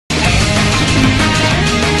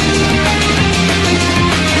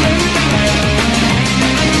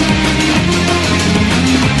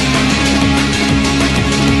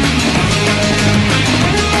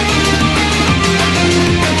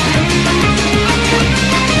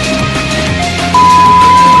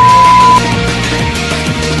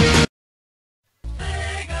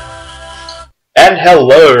And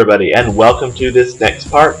hello everybody, and welcome to this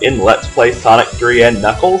next part in Let's Play Sonic 3 and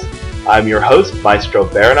Knuckles. I'm your host, Maestro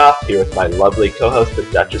Baranoff, here with my lovely co-host, the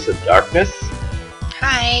Duchess of Darkness.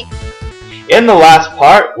 Hi. In the last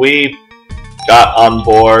part, we got on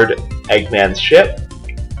board Eggman's ship.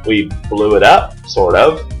 We blew it up, sort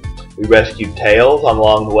of. We rescued Tails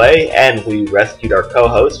along the way, and we rescued our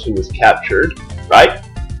co-host, who was captured, right?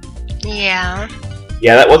 Yeah.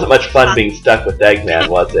 Yeah, that wasn't much fun being stuck with Eggman,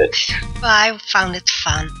 was it? Well, I found it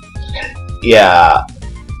fun. Yeah.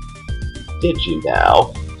 Did you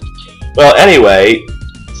now? Well, anyway,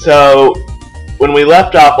 so when we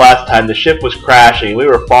left off last time, the ship was crashing, we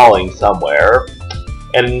were falling somewhere,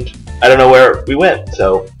 and I don't know where we went,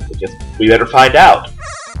 so I guess we better find out.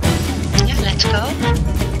 Yeah, let's go.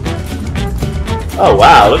 Oh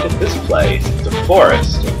wow, look at this place. It's a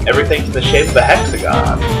forest. Everything's in the shape of a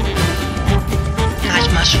hexagon. Nice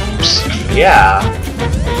mushrooms. Yeah.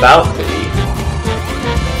 Bouncy.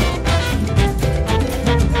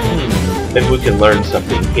 Maybe we can learn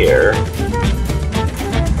something here.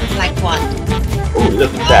 Like what? Ooh,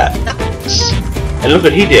 look at that. Knuckles. And look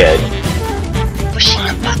what he did. Pushing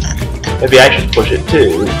a button. Maybe I should push it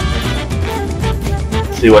too.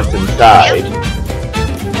 See what's inside.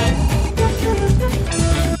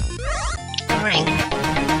 Ring.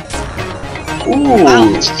 Ooh. Wow,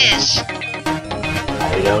 what's this?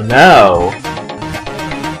 I don't know.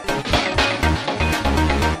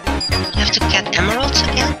 You have to get emeralds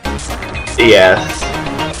again? Yes.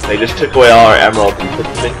 They just took away all our emeralds and put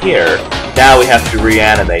them in here. Now we have to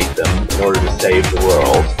reanimate them in order to save the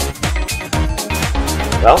world.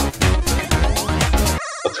 Well,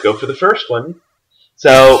 let's go for the first one.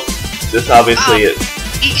 So, this obviously is...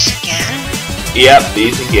 These again? Yep,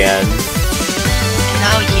 these again. And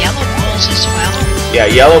now yellow balls as well? Yeah,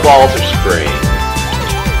 yellow balls are springs.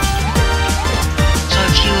 So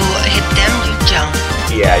if you hit them, you jump.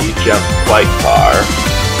 Yeah, you jump quite far.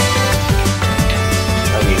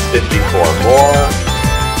 I need 54 more.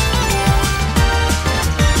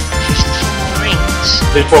 54 more rings.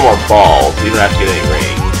 54 more balls. You don't have to get any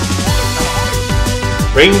rings.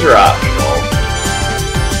 Rings are optional.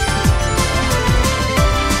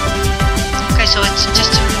 Okay, so it's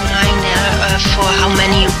just a reminder for how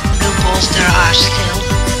many blue balls there are still.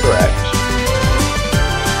 Correct.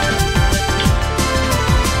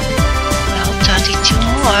 Well, 32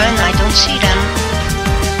 more and I don't see them.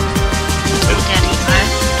 There they are.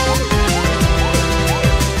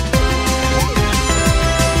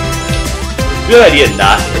 Good idea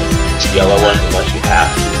not to hit yellow ones unless you have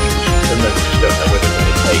to. Sometimes you just don't know where they're going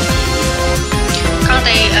to take you. Can't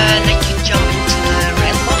they let you jump into the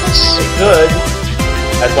red balls? They could.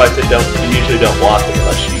 That's why I said you usually don't want them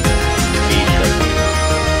unless you need them.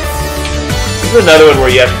 This is another one where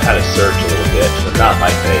you have to kind of search a little bit, so not my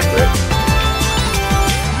favorite.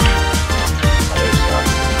 There's some.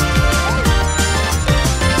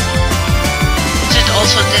 Is it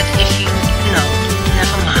also that if you... No,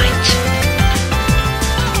 never mind.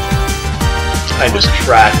 Kind of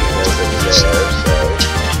tracking those in there, so...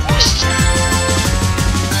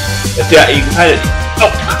 Yeah, you can kind of... Oh!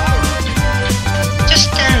 Just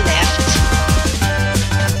turn left.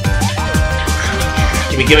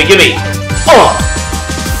 Gimme, gimme, gimme! Oh!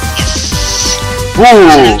 Yes.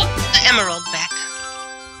 Woo! The emerald back.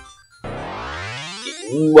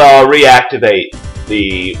 Well, reactivate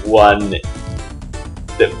the one...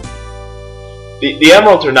 The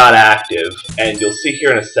emeralds are not active, and you'll see here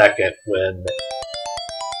in a second when...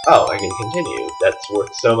 Oh, I can continue. That's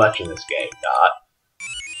worth so much in this game, not.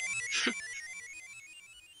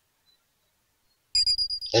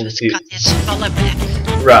 And Let's see, cut this color back.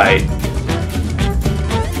 right.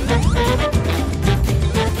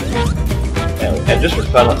 And just for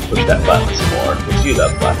fun, let's push that button some more, because you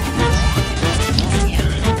love buttons. Yeah.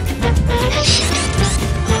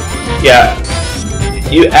 Yeah,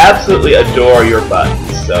 you absolutely adore your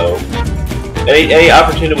buttons, so any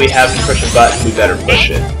opportunity we have to push a button, we better push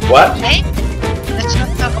it. What? Hey, let's not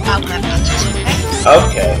talk about my buttons,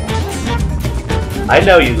 okay? Okay. I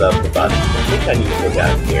know you love the buttons. I think I need to go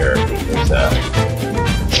down here. I think there's a...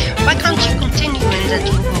 Why can't you continue in that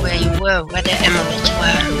room where you were, where the emeralds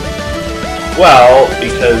were? Well,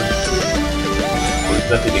 because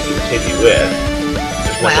there's nothing to continue with.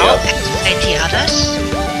 There's nothing Well, else. activate the others.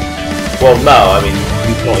 Well, no, I mean,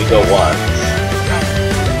 you can only go once.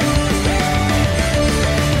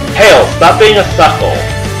 Tails, stop being a suckle!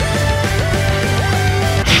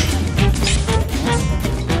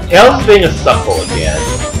 Tails is being a suckle again.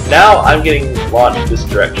 Now I'm getting launched this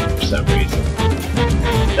direction for some reason.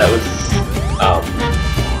 That was,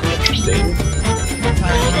 interesting.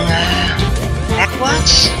 Running back What?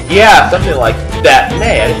 Yeah, something like that.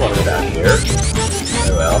 Nay, I didn't want to go down here.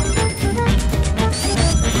 Oh well.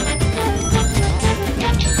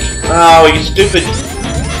 Oh, you stupid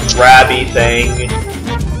grabby thing.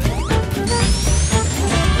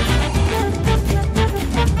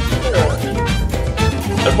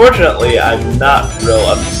 Unfortunately, I'm not real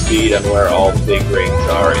up to speed on where all the big rings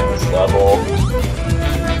are in this level.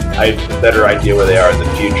 I have a better idea where they are in the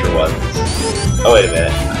future ones. Oh, wait a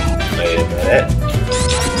minute. Wait a minute.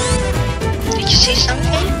 Did you see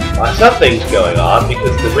something? Well, something's going on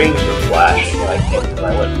because the rings were flashing when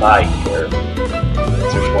I went by here.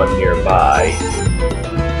 There's one nearby.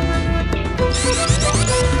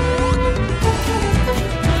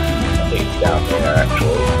 Nothing's down there,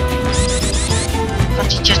 actually.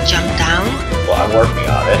 Can't you just jump down? Well, I'm working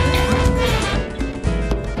on it.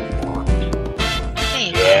 There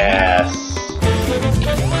you go. Yes.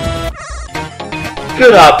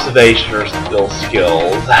 Good observation or skill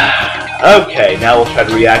skills. Okay, now we'll try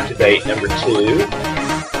to reactivate number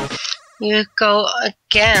 2. You go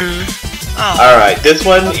again. Oh. Alright, this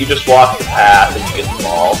one, you just walk the path and you get them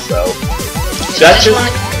all, so... That's this just... one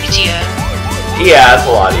is easier. Yeah, it's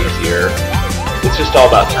a lot easier. It's just all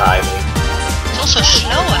about timing. It's also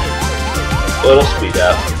slower. A little speed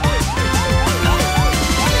up.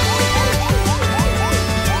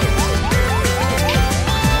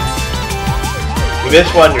 If you miss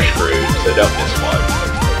one, you're screwed, so don't miss one.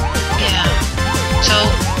 Yeah. So,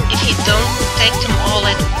 if you don't take them all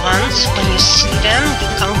at once, when you see them, you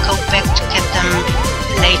can't go back to get them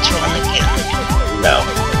later on again. No.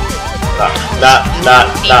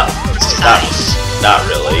 Not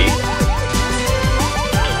really.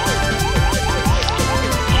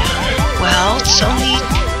 Yeah. Well, it's only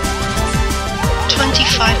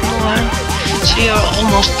 25 more, so you're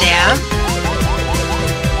almost there.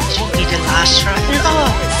 This will be the last run. Oh,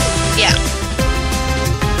 yeah.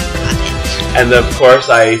 Got it. And of course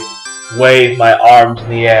I wave my arms in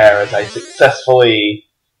the air as I successfully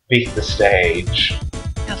beat the stage.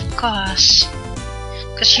 Of course.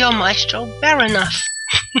 Because you're Maestro Baronoff.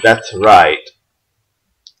 That's right.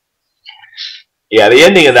 Yeah, the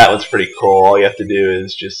ending of that one's pretty cool. All you have to do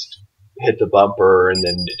is just hit the bumper and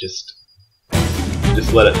then just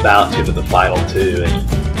let it bounce you to the final 2. And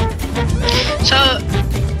so,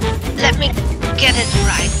 let me get it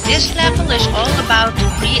right. This level is all about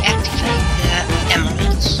reactivating the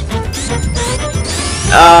emeralds.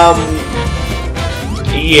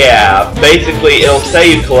 Yeah, basically it'll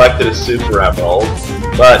say you collected a super emerald,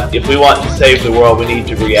 but if we want to save the world, we need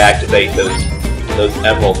to reactivate those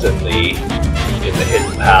emeralds in the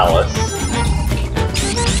hidden palace.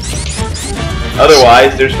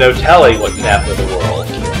 Otherwise, there's no telling what can happen to the world.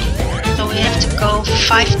 So we have to go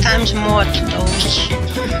 5 times more to those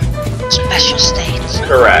special states.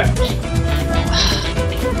 Correct.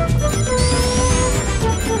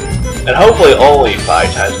 And hopefully only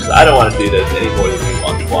 5 times, because I don't want to do this any more than we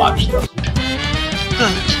want to watch them.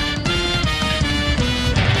 Good.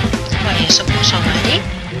 Well, you're supposed already?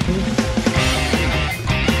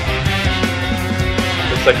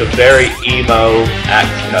 Looks like a very emo axe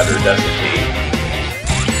cutter, doesn't he?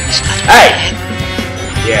 Hey!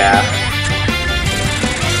 Yeah.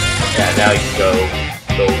 Yeah, now you can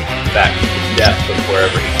go back to the depths of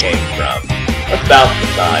wherever he came from. Let's bounce the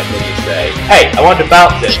sign. We'll just say, hey, I want to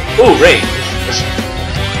bounce it. Ooh, rings.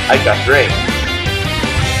 I got rings.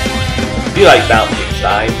 You like bouncing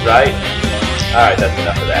signs, right? Alright, that's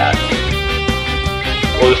enough of that.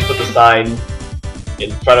 We'll just put the sign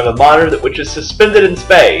in front of a monitor which is suspended in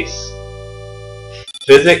space.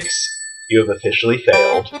 Physics, you have officially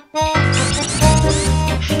failed.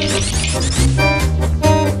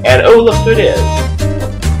 And oh, look who it is.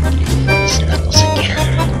 Snuggles again.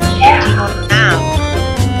 Yeah. Now.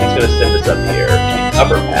 He's gonna send us up here to the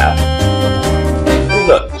upper path.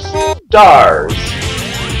 Look, stars.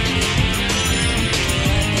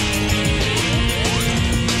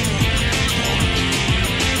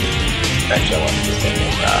 Actually, I want to just take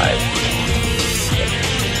inside.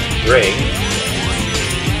 Ring.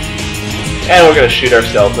 And we're gonna shoot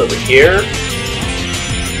ourselves over here.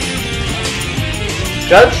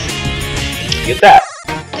 Guts, get that.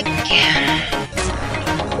 Again.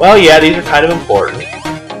 Well, yeah, these are kind of important.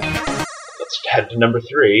 Let's head to number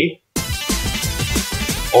 3.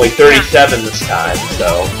 Only 37 this time,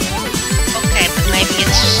 so... Okay, but maybe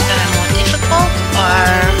it's more difficult,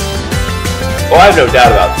 or... Well, I have no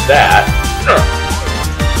doubt about that.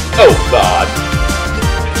 Oh, God.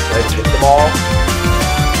 Did I hit them all?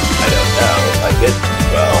 I don't know. If I did,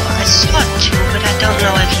 well... I saw 2, but I don't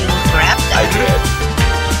know if you grabbed them. I did.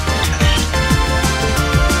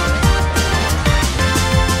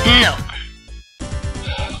 No.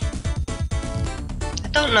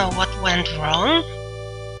 don't know what went wrong.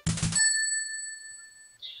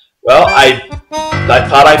 Well, I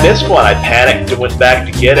thought I missed one. I panicked and went back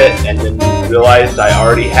to get it, and then realized I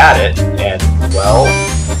already had it, and, well,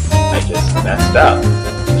 I just messed up.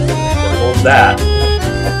 Simple as that.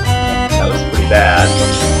 That was pretty bad.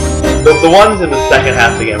 The ones in the second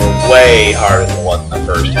half of the game were way harder than the ones in the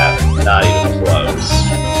first half. Not even close.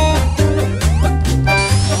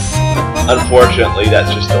 Unfortunately,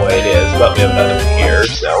 that's just the way it is, but we have another one here,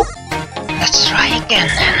 so... Let's try again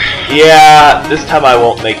then. Yeah, this time I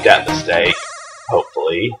won't make that mistake.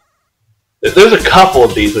 Hopefully. There's a couple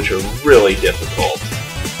of these which are really difficult.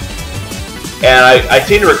 And I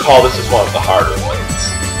seem to recall this is one of the harder ones.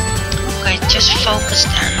 Okay, just focus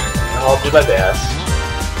then. I'll do my best.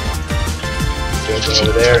 There's one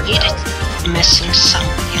over there. Missing some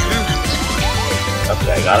again, but...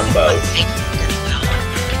 Okay, I got them both.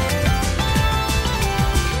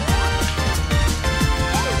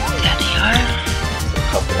 There they are. A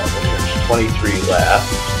couple of them. There's 23 left.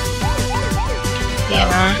 Yeah.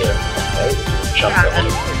 Okay, jump Okay. on.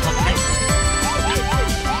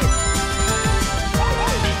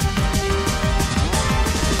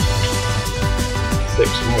 Six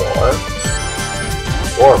more.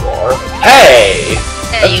 Four more. Hey!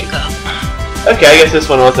 There you go. Okay, I guess this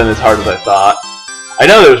one wasn't as hard as I thought. I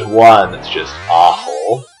know there's one that's just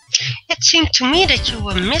awful. It seemed to me that you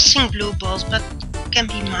were missing blue balls, but it can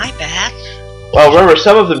be my bad. Well, remember,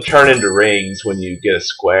 some of them turn into rings when you get a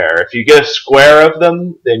square. If you get a square of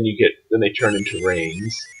them, then they turn into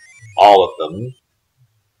rings. All of them.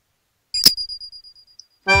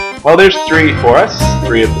 Well, there's 3 for us.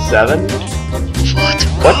 3 of the 7.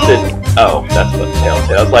 What did... Oh, that's what Tails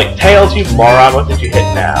did. I was like, Tails, you moron, what did you hit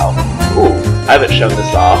now? Ooh, I haven't shown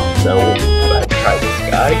this off, so we'll go ahead and try this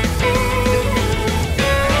guy.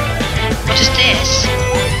 What is this?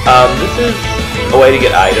 This is a way to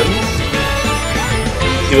get items.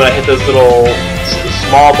 See, when I hit those little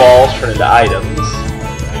small balls turn into items.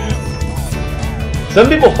 Some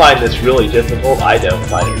people find this really difficult. I don't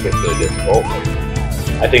find it particularly difficult.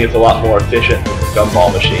 I think it's a lot more efficient than the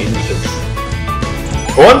gumball machine because,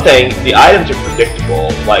 for one thing, the items are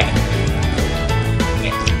predictable. Like,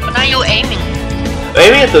 What are you aiming? I'm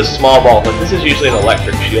aiming at those small balls. Like, this is usually an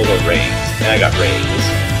electric shield or rings, and I got rings.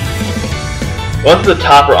 The ones at the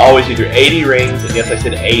top are always either 80 rings, and yes, I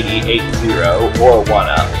said 80, 80, or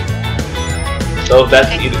 1-up. So that's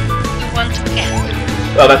Okay. either... You want to get?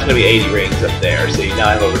 Well, that's going to be 80 rings up there. See, now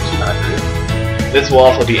I'm over 200. This will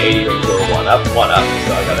also be 80 rings or 1-up, so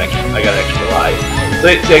I got an extra life. So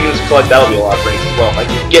I can just collect, that'll be a lot of rings as well. If I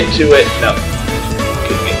can get to it, no,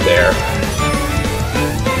 couldn't get there.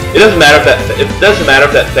 It doesn't matter if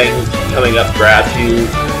that thing coming up grabs you.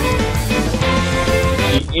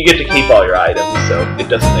 You get to keep all your items, so it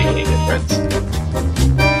doesn't make any difference.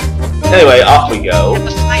 Anyway, off we go. Have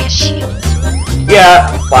a fire shield.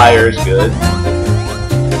 Yeah, fire is good.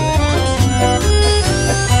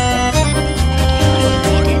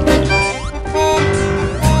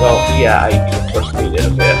 Well, yeah, I of course need it.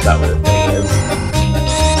 Okay, that's not what the thing is.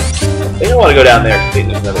 I think I want to go down there because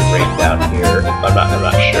there's another ring down here. I'm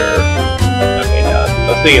not sure. Okay, no, I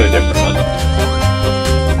was thinking of a different one.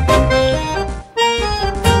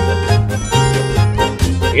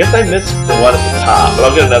 I guess I missed the one at the top, but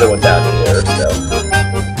I'll get another one down here, so...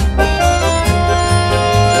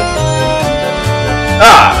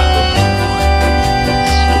 Ah!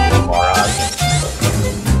 Moron.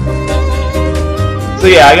 So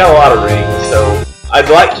yeah, I got a lot of rings, so... I'd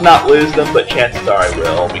like to not lose them, but chances are I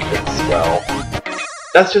will, because, well...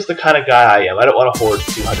 That's just the kind of guy I am. I don't want to hoard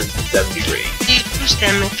 270 rings. Do you lose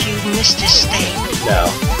them if you miss this stage? No.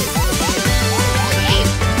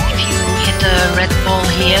 The red ball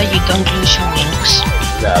here, you don't lose your wings.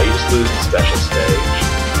 No, you just lose the special stage.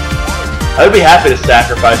 I would be happy to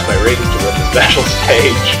sacrifice my rings to win the special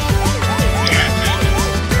stage.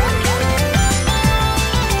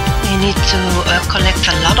 You need to collect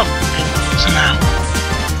a lot of balls now.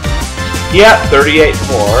 Yeah, 38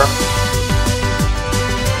 more.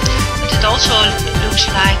 But it also looks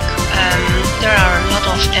like there are a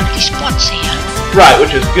lot of empty spots here. Right,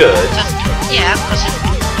 which is good. But, yeah, because it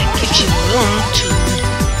gives you room to...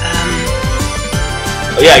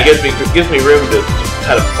 Oh, yeah, it gives me room to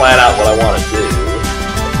kind of plan out what I want to do.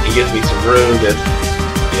 It gives me some room if,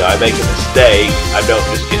 I make a mistake, I don't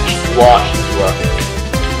just get launched into a...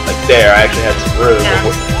 Like there, I actually had some room. Yeah.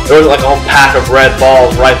 There wasn't like a whole pack of red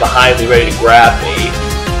balls right behind me ready to grab me.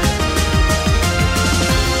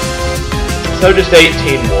 So just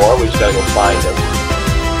 18 more, we just gotta go find them.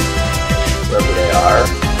 Wherever they are.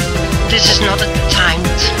 This is not a timed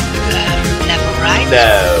level, right?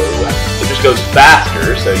 No. So just just goes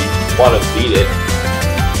faster, so you want to beat it.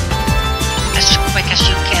 As quick as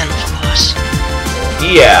you can, of course.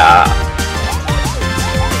 Yeah.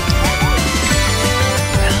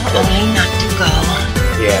 Well, only not to go.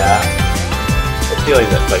 Yeah. I'm feeling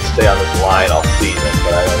that if I stay on this line, I'll see them,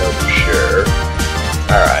 but I don't know for sure.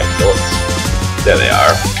 Alright, so let's... There they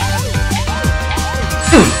are.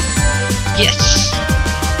 Yes.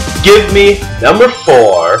 Give me number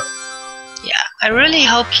 4. Yeah, I really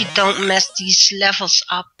hope you don't mess these levels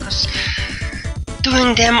up, because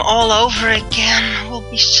doing them all over again will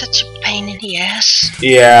be such a pain in the ass.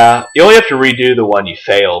 Yeah, you only have to redo the one you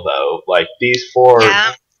fail, though. Like, these 4...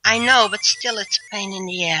 Yeah, I know, but still it's a pain in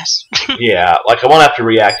the ass. Yeah, like I won't have to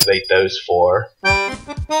reactivate those 4.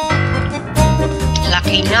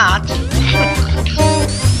 Lucky not.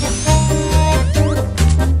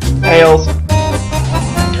 Tails.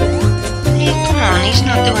 Hey, come on, he's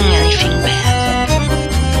not doing anything bad.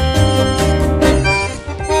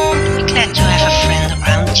 Be glad to have a friend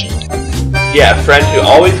around you. Yeah, a friend who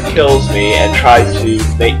always kills me and tries to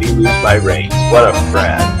make me lose my rings. What a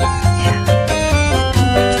friend.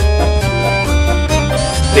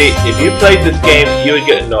 See, if you played this game, you would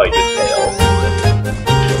get annoyed with Tails.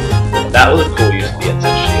 That was a cool use of the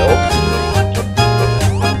instant shield.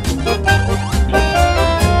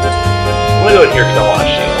 I'm gonna go in here because I want a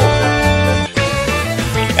shield.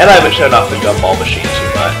 And I haven't shown off the gumball machine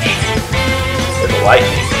too much. Or the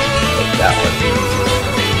lightning. Like that one.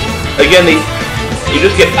 Again, you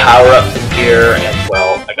just get power-ups in here, and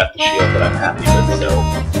well, I got the shield that I'm happy with, so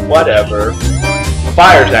whatever.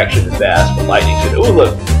 Fire's actually the best, but lightning's good. Ooh,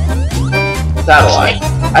 look! Satellite.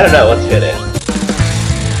 I don't know, let's hit it.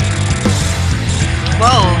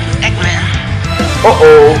 Whoa, Eggman.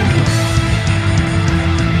 Uh-oh!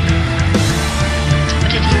 Where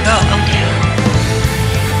did he go? Oh, there.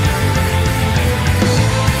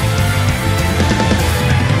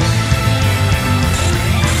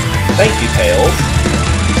 Thank you, Tails.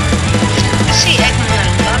 I see Eggman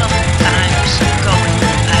a lot of times going,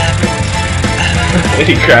 And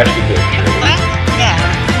he crashed into a tree. what? Yeah.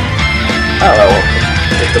 Oh,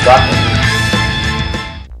 hit the button.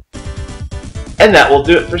 And that will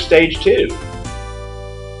do it for stage 2.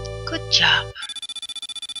 Good job.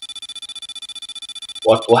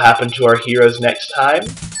 What will happen to our heroes next time?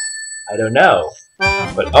 I don't know.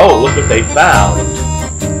 But oh, look what they found.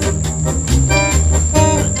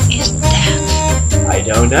 What is that? I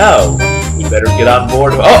don't know. We better get on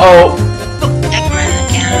board. Uh-oh! Oh, Eggman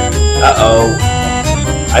again. Uh-oh.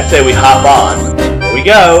 I say we hop on. Here we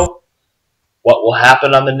go. What will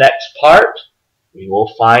happen on the next part? We will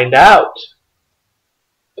find out.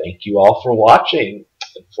 Thank you all for watching.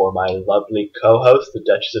 And for my lovely co-host, the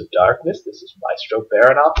Duchess of Darkness, this is Maestro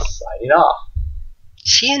Baronoff signing off.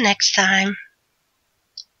 See you next time.